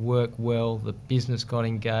space. It worked well. The business got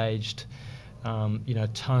engaged.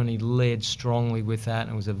 Tony led strongly with that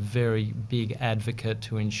and was a very big advocate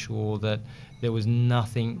to ensure that there was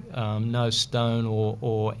nothing, no stone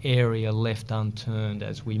or area left unturned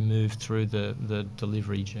as we moved through the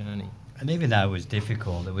delivery journey. And even though it was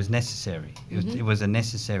difficult, it was necessary. It was a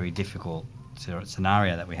necessary, difficult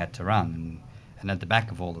scenario that we had to run. And at the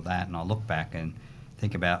back of all of that, and I look back and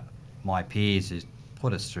think about my peers who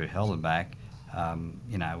put us through hell and back,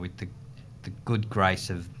 with the good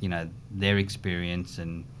grace of, their experience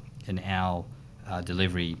and our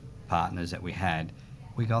delivery partners that we had,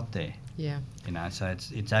 we got there. Yeah. So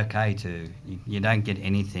it's okay you don't get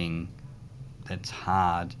anything that's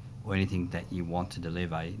hard or anything that you want to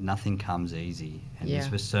deliver. Nothing comes easy. And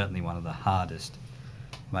this was certainly one of the hardest,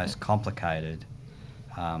 most complicated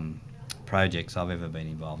projects I've ever been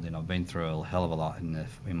involved in. I've been through a hell of a lot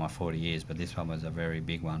in my 40 years, but this one was a very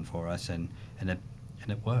big one for us, and it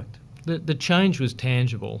worked. The change was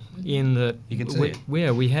tangible in that you can see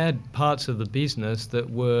we had parts of the business that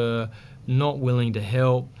were not willing to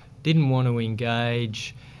help, didn't want to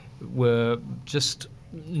engage, were just,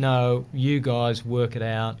 no, you guys work it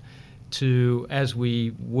out. as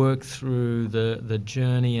we worked through the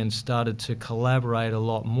journey and started to collaborate a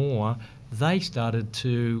lot more, they started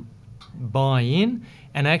to buy in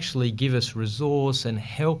and actually give us resource and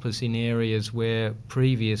help us in areas where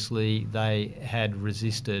previously they had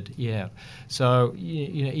resisted. Yeah, so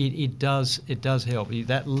it does help.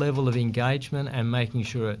 That level of engagement and making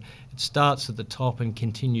sure it starts at the top and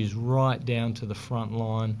continues right down to the front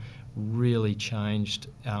line really changed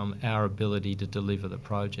our ability to deliver the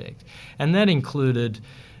project. And that included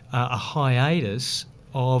a hiatus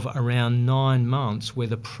of around 9 months where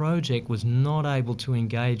the project was not able to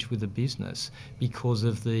engage with the business because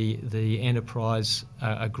of the enterprise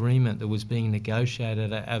agreement that was being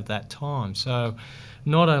negotiated at that time. So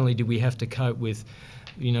not only did we have to cope with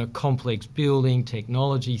complex building,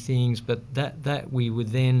 technology things, but that we were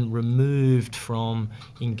then removed from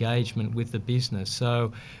engagement with the business.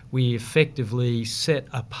 So we effectively set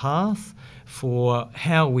a path for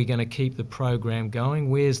how we're going to keep the program going,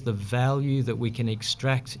 where's the value that we can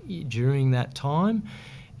extract during that time,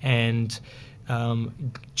 and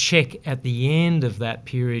check at the end of that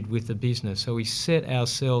period with the business. So we set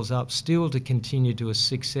ourselves up still to continue to a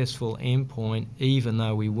successful endpoint even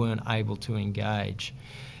though we weren't able to engage,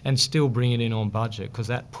 and still bring it in on budget, because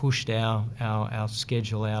that pushed our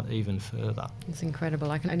schedule out even further. It's incredible.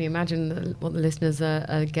 I can only imagine what the listeners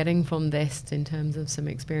are getting from this in terms of some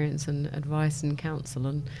experience and advice and counsel,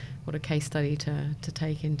 and what a case study to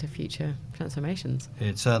take into future transformations.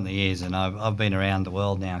 It certainly is, and I've been around the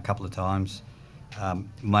world now a couple of times,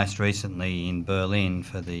 most recently in Berlin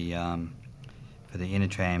for the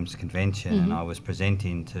Intertrams convention, and I was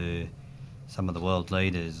presenting to some of the world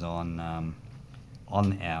leaders on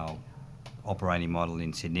our operating model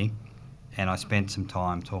in Sydney, and I spent some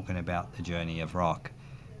time talking about the journey of ROC,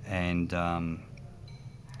 and a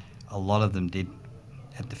lot of them did,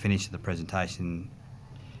 at the finish of the presentation,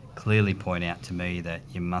 clearly point out to me that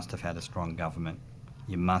you must have had a strong government,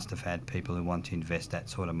 you must have had people who want to invest that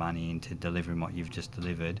sort of money into delivering what you've just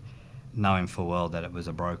delivered, knowing full well that it was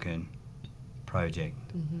a broken project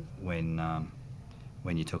when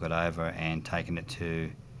you took it over, and taken it to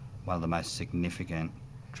one of the most significant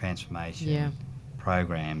transformation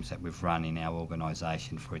programs that we've run in our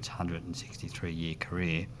organisation for its 163-year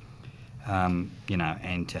career, and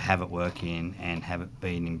to have it work in and have it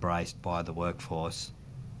been embraced by the workforce,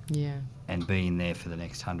 and being there for the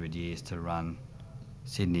next 100 years to run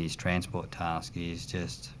Sydney's transport task is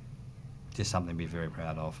just something to be very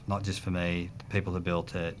proud of. Not just for me, the people who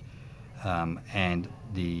built it, and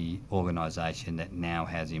the organisation that now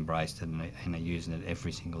has embraced it and are using it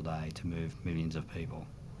every single day to move millions of people.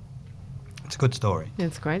 It's a good story.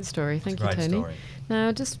 It's a great story. Thank you, Tony. Story.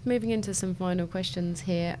 Now, just moving into some final questions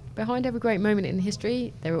here. Behind every great moment in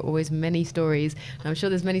history, there are always many stories. I'm sure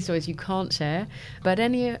there's many stories you can't share, but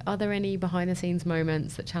are there any behind-the-scenes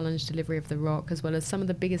moments that challenge delivery of the ROC, as well as some of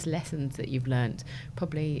the biggest lessons that you've learnt?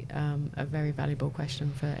 Probably a very valuable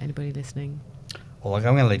question for anybody listening. Well, I'm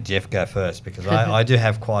going to let Geoff go first, because I do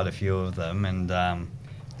have quite a few of them, and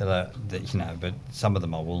but some of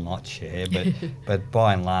them I will not share. But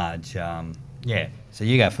by and large, So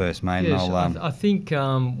you go first, mate. Yeah, and I think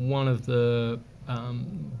one of the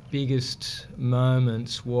biggest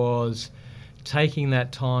moments was taking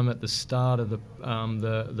that time at the start of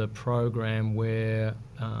the program where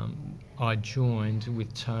I joined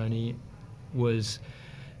with Tony, was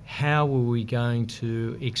how were we going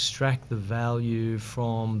to extract the value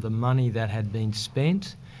from the money that had been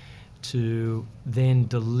spent to then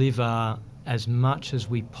deliver as much as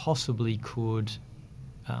we possibly could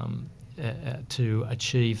to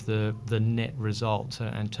achieve the net result.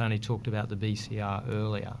 And Tony talked about the BCR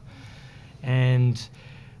earlier. And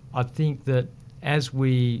I think that as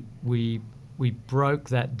we broke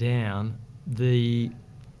that down,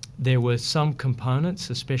 there were some components,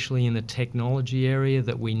 especially in the technology area,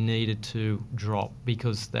 that we needed to drop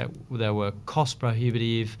because they were cost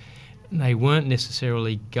prohibitive. They weren't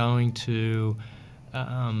necessarily going to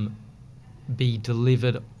be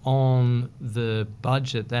delivered on the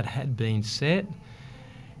budget that had been set,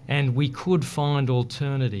 and we could find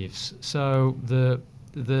alternatives. So the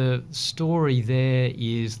story there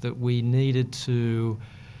is that we needed to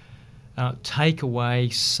take away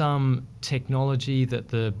some technology that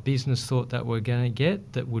the business thought that we're going to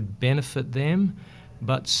get that would benefit them,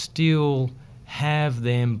 but still have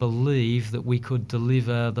them believe that we could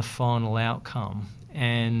deliver the final outcome.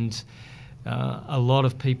 And a lot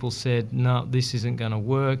of people said, no, this isn't going to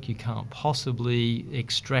work. You can't possibly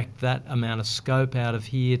extract that amount of scope out of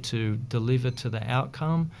here to deliver to the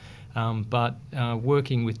outcome. But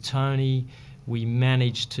working with Tony, we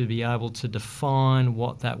managed to be able to define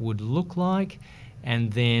what that would look like,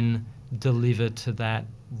 and then deliver to that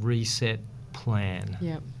reset plan.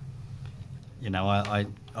 Yeah. You know,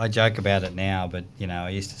 I joke about it now, but, you know, I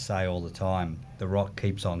used to say all the time, the rock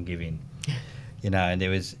keeps on giving. You know, and there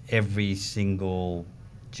was every single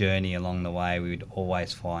journey along the way, we would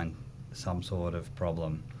always find some sort of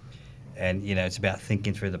problem. And, you know, it's about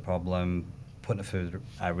thinking through the problem, putting it through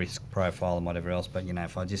a risk profile and whatever else. But, you know,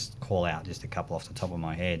 if I just call out just a couple off the top of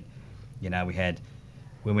my head, you know,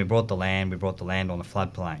 when we bought the land on a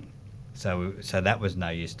floodplain. So that was no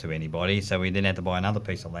use to anybody. So we then had to buy another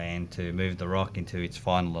piece of land to move the rock into its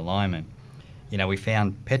final alignment. You know, we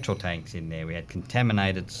found petrol tanks in there. We had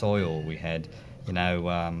contaminated soil. We had, you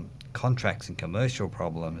know, contracts and commercial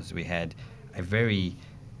problems. We had a very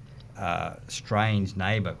strange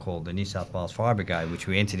neighbour called the New South Wales Fire Brigade, which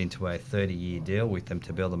we entered into a 30-year deal with them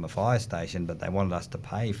to build them a fire station, but they wanted us to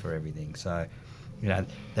pay for everything. So, you know,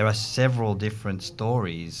 there are several different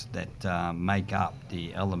stories that make up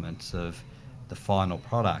the elements of the final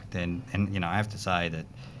product. And, you know, I have to say that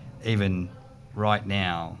even right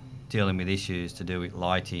now, dealing with issues to do with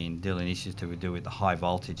lighting, dealing with issues to do with the high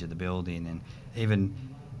voltage of the building, and even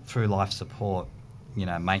through life support, you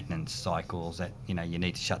know, maintenance cycles that, you know, you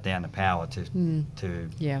need to shut down the power to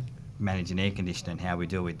manage an air conditioner, and how we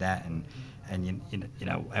deal with that. And you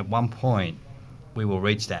know, at one point, we will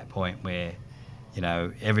reach that point where, you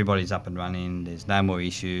know, everybody's up and running, there's no more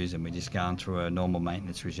issues, and we're just going through a normal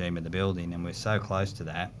maintenance regime of the building, and we're so close to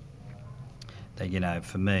that, you know,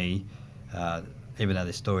 for me, even though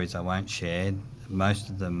there's stories I won't share, most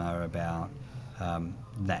of them are about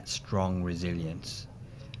that strong resilience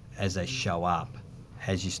as they show up,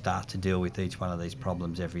 as you start to deal with each one of these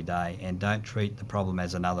problems every day, and don't treat the problem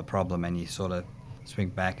as another problem and you sort of swing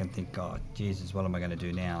back and think, oh, Jesus, what am I going to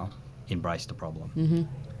do now? Embrace the problem. Mm-hmm.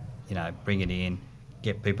 You know, bring it in,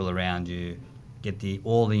 get people around you, get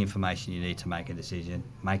all the information you need to make a decision,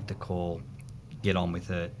 make the call, get on with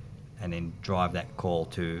it, and then drive that call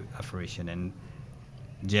to a fruition. And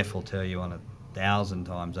Geoff will tell you on 1,000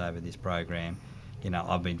 times over this program, you know,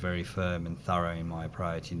 I've been very firm and thorough in my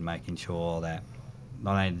approach in making sure that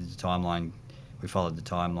not only did the timeline, we followed the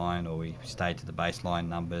timeline, or we stayed to the baseline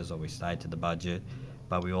numbers, or we stayed to the budget,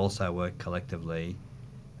 but we also worked collectively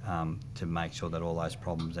to make sure that all those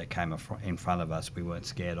problems that came in front of us, we weren't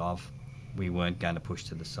scared of, we weren't going to push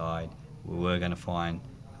to the side, we were going to find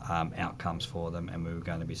outcomes for them, and we were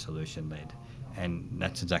going to be solution-led. And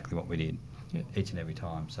that's exactly what we did each and every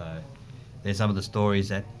time. So there's some of the stories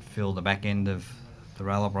that fill the back end of the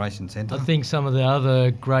Rail Operations Centre. I think some of the other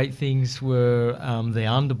great things were the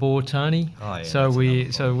underbore, Tony. Oh, yeah, so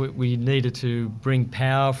we needed to bring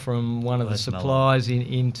power from one of the supplies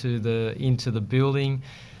into the building.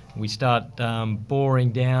 We start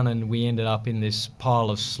boring down, and we ended up in this pile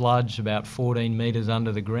of sludge about 14 metres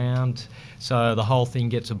under the ground. So the whole thing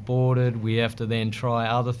gets aborted. We have to then try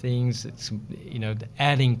other things. It's, you know,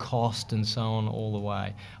 adding cost and so on all the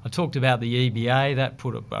way. I talked about the EBA. That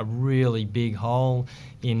put a really big hole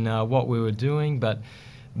in what we were doing, but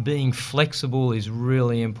being flexible is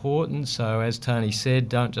really important. So as Tony said,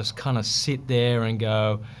 don't just kind of sit there and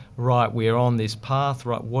go, right, we're on this path,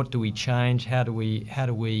 right, what do we change, how do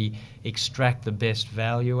we extract the best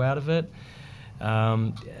value out of it?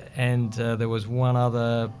 And there was one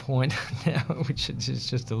other point now which has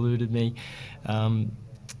just eluded me.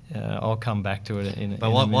 I'll come back to it in a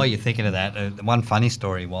while you're thinking of that, one funny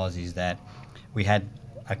story is that we had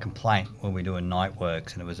a complaint when we were doing night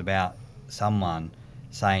works, and it was about someone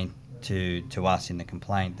saying to us in the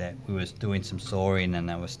complaint that we was doing some sawing and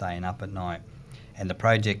they were staying up at night. And the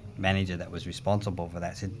project manager that was responsible for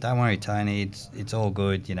that said, "Don't worry, Tony, it's all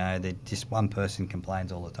good, you know, just one person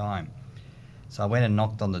complains all the time." So I went and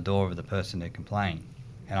knocked on the door of the person who complained,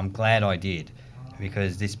 and I'm glad I did,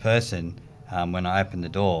 because this person, when I opened the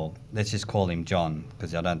door, let's just call him John,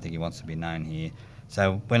 because I don't think he wants to be known here.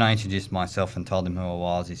 So when I introduced myself and told him who I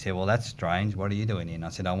was, he said, "Well, that's strange, what are you doing here?" And I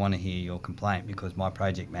said, "I want to hear your complaint, because my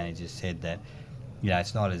project manager said that, you know,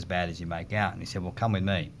 it's not as bad as you make out." And he said, "Well, come with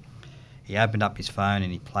me." He opened up his phone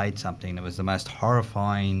and he played something that was the most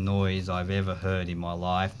horrifying noise I've ever heard in my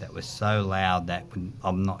life, that was so loud that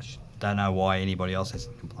don't know why anybody else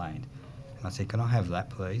hasn't complained. And I said, "Can I have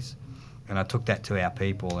that, please?" And I took that to our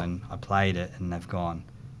people and I played it, and they've gone,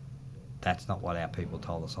 "That's not what our people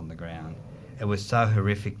told us on the ground." It was so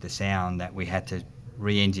horrific, the sound, that we had to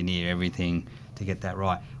re-engineer everything to get that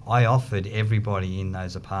right. I offered everybody in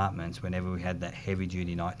those apartments, whenever we had that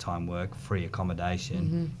heavy-duty nighttime work, free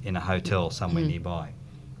accommodation in a hotel somewhere nearby,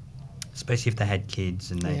 especially if they had kids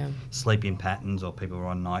and they sleep-in patterns, or people were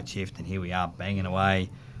on night shift, and here we are banging away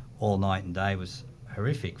all night and day. It was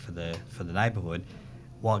horrific for the neighbourhood.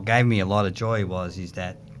 What gave me a lot of joy is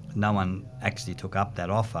that no one actually took up that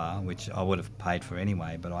offer, which I would have paid for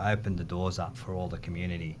anyway, but I opened the doors up for all the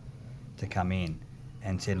community to come in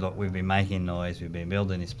and said, look, we've been making noise, we've been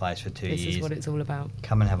building this place for 2 years. This is what it's all about.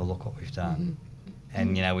 Come and have a look what we've done.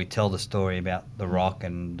 And, you know, we tell the story about the rock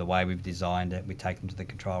and the way we've designed it. We take them to the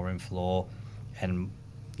control room floor and,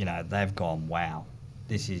 you know, they've gone, wow,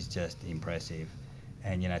 this is just impressive.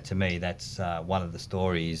 And, you know, to me, that's one of the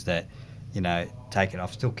stories that, you know,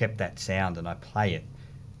 I've still kept that sound and I play it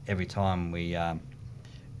every time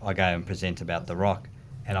I go and present about the rock,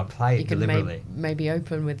 and I play it deliberately. You can maybe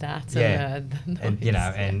open with that. Yeah, and you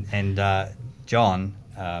know, and John,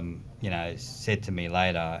 you know, said to me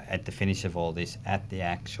later at the finish of all this, at the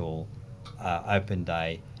actual open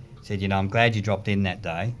day, said, you know, I'm glad you dropped in that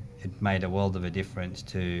day. It made a world of a difference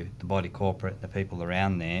to the body corporate, the people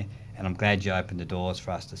around there, and I'm glad you opened the doors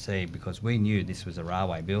for us to see, because we knew this was a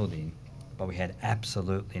railway building, but we had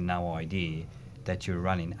absolutely no idea that you were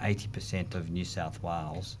running 80% of New South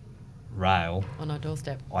Wales rail on our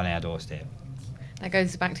doorstep. That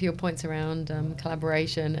goes back to your points around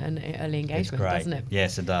collaboration and early engagement, doesn't it?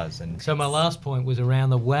 Yes, it does. And so my last point was around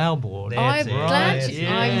the wow board. I'm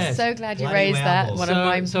so glad you raised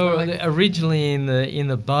that. So originally in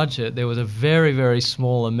the budget there was a very, very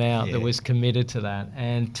small amount that was committed to that,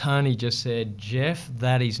 and Tony just said, Geoff,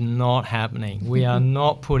 that is not happening. We are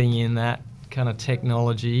not putting in that kind of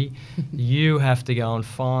technology. You have to go and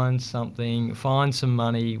find some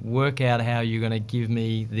money, work out how you're going to give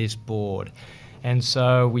me this board. And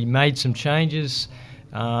so we made some changes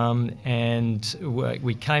and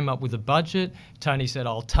we came up with a budget. Tony said,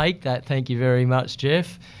 I'll take that, thank you very much,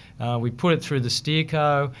 Geoff. We put it through the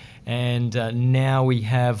Steerco, and now we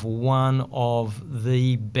have one of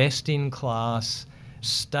the best-in-class,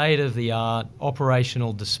 state-of-the-art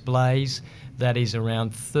operational displays that is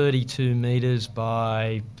around 32 metres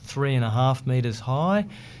by 3.5 metres high.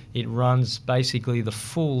 It runs basically the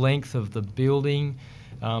full length of the building.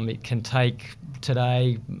 It can take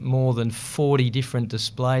today more than 40 different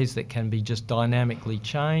displays that can be just dynamically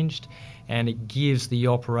changed, and it gives the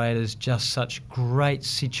operators just such great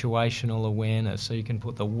situational awareness. So you can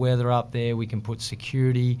put the weather up there, we can put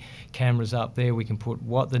security cameras up there, we can put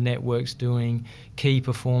what the network's doing, key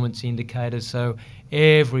performance indicators, so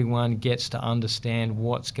everyone gets to understand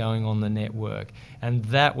what's going on the network. And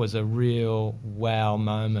that was a real wow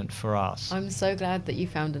moment for us. I'm so glad that you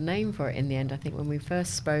found a name for it in the end. I think when we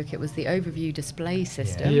first spoke, it was the Overview Display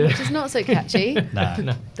System, which is not so catchy.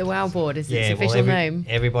 No. The wow board is its official name.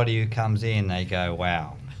 Everybody who comes in, they go,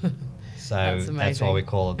 wow. So that's why we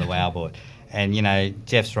call it the wow board. And, you know,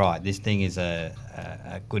 Geoff's right. This thing is a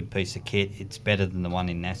good piece of kit. It's better than the one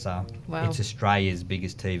in NASA. Wow. It's Australia's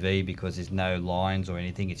biggest TV because there's no lines or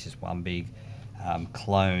anything. It's just one big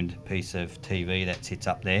cloned piece of TV that sits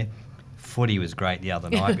up there. Footy was great the other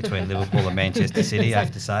night between Liverpool and Manchester City, I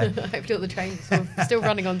have to say. Hopefully all the trains are still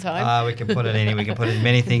running on time. We can put it we can put as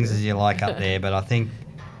many things as you like up there. But I think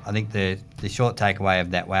the short takeaway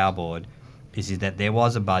of that wow board is that there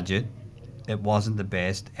was a budget. It wasn't the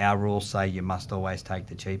best. Our rules say you must always take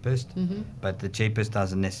the cheapest, but the cheapest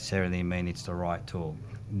doesn't necessarily mean it's the right tool.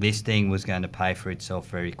 This thing was going to pay for itself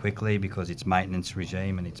very quickly because its maintenance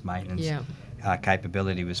regime and its maintenance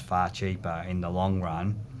capability was far cheaper in the long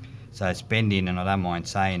run. So spending, and I don't mind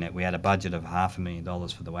saying it, we had a budget of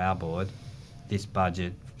 $500,000 for the wow board. This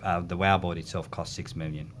budget, the wow board itself cost $6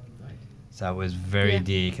 million. So it was very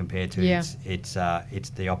dear compared to it's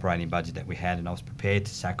the operating budget that we had, and I was prepared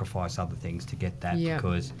to sacrifice other things to get that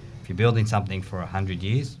because if you're building something for 100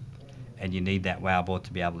 years and you need that wow board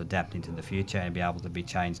to be able to adapt into the future and be able to be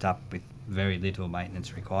changed up with very little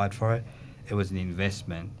maintenance required for it, it was an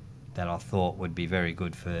investment that I thought would be very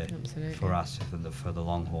good for us for the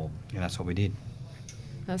long haul, and that's what we did.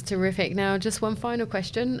 That's terrific. Now, just one final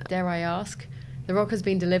question, dare I ask. The rock has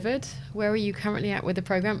been delivered. Where are you currently at with the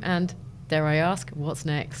programme? And dare I ask, what's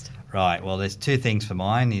next? Right, well, there's two things for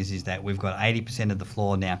mine, is that we've got 80% of the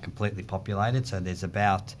floor now completely populated, so there's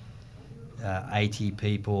about 80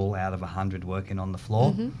 people out of 100 working on the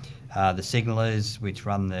floor. The signallers, which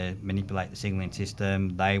manipulate the signalling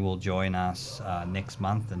system, they will join us next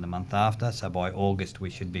month and the month after, so by August we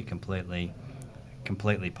should be completely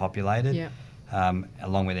populated,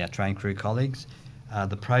 along with our train crew colleagues.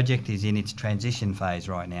 The project is in its transition phase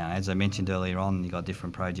right now. As I mentioned earlier on, you've got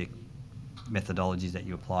different project methodologies that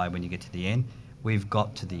you apply when you get to the end. We've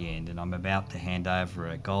got to the end, and I'm about to hand over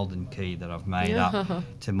a golden key that I've made up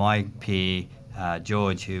to my peer,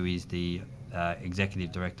 George, who is the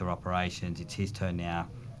Executive Director of Operations. It's his turn now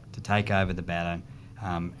to take over the baton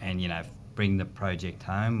and, you know, bring the project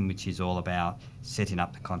home, which is all about setting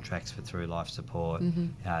up the contracts for through life support,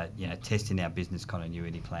 testing our business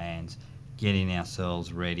continuity plans, getting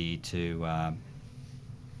ourselves ready to,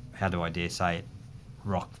 how do I dare say it,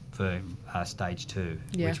 rock for stage 2,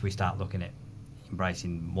 which we start looking at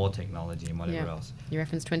embracing more technology and whatever else. You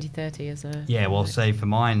referenced 2030 as a... Yeah, well, see, for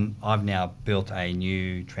mine, I've now built a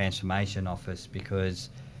new transformation office because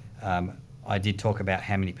I did talk about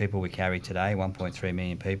how many people we carry today, 1.3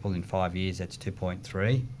 million people. In 5 years, that's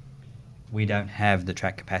 2.3. We don't have the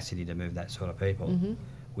track capacity to move that sort of people.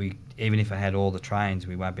 Even if I had all the trains,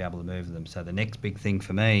 we won't be able to move them. So the next big thing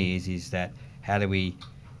for me is that how do we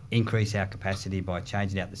increase our capacity by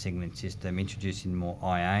changing out the signalling system, introducing more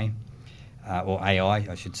IA, or AI,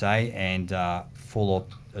 I should say, and full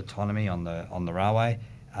autonomy on the railway,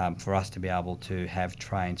 for us to be able to have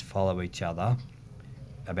trains follow each other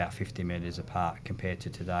about 50 metres apart compared to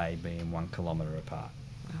today being 1 kilometre apart.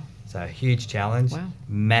 Wow. So a huge challenge,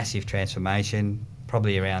 massive transformation,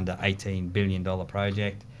 probably around an $18 billion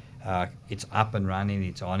project. It's up and running,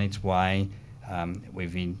 it's on its way.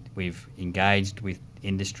 We've engaged with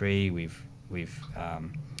industry, we've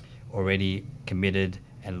already committed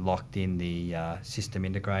and locked in the system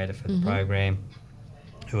integrator for the program,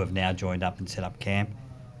 who have now joined up and set up camp.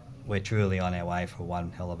 We're truly on our way for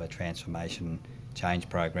one hell of a transformation change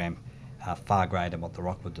program, far greater than what the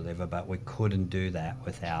ROC would deliver, but we couldn't do that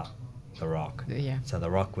without the ROC. So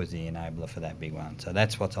the ROC was the enabler for that big one. So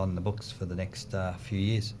that's what's on the books for the next few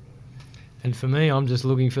years. And for me, I'm just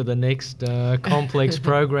looking for the next complex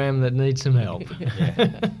program that needs some help.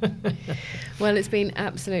 Well, it's been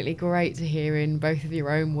absolutely great to hear in both of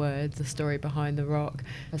your own words the story behind the ROC.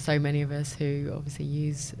 For so many of us who obviously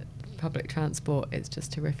use public transport, it's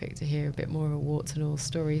just terrific to hear a bit more of a warts and all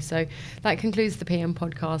story. So that concludes the PM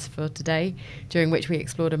podcast for today, during which we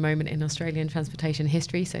explored a moment in Australian transportation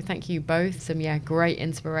history. So thank you both. Some great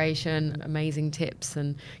inspiration, amazing tips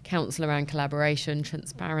and counsel around collaboration,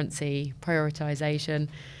 transparency, prioritisation,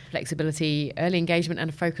 flexibility, early engagement, and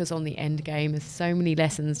a focus on the end game. There's so many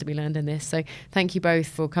lessons to be learned in this. So thank you both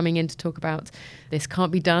for coming in to talk about this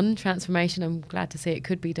can't be done transformation. I'm glad to see it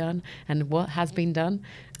could be done and what has been done.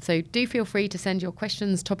 So do feel free to send your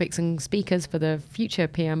questions, topics and speakers for the future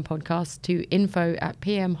PM podcast to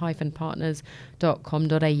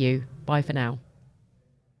info@pm-partners.com.au. Bye for now.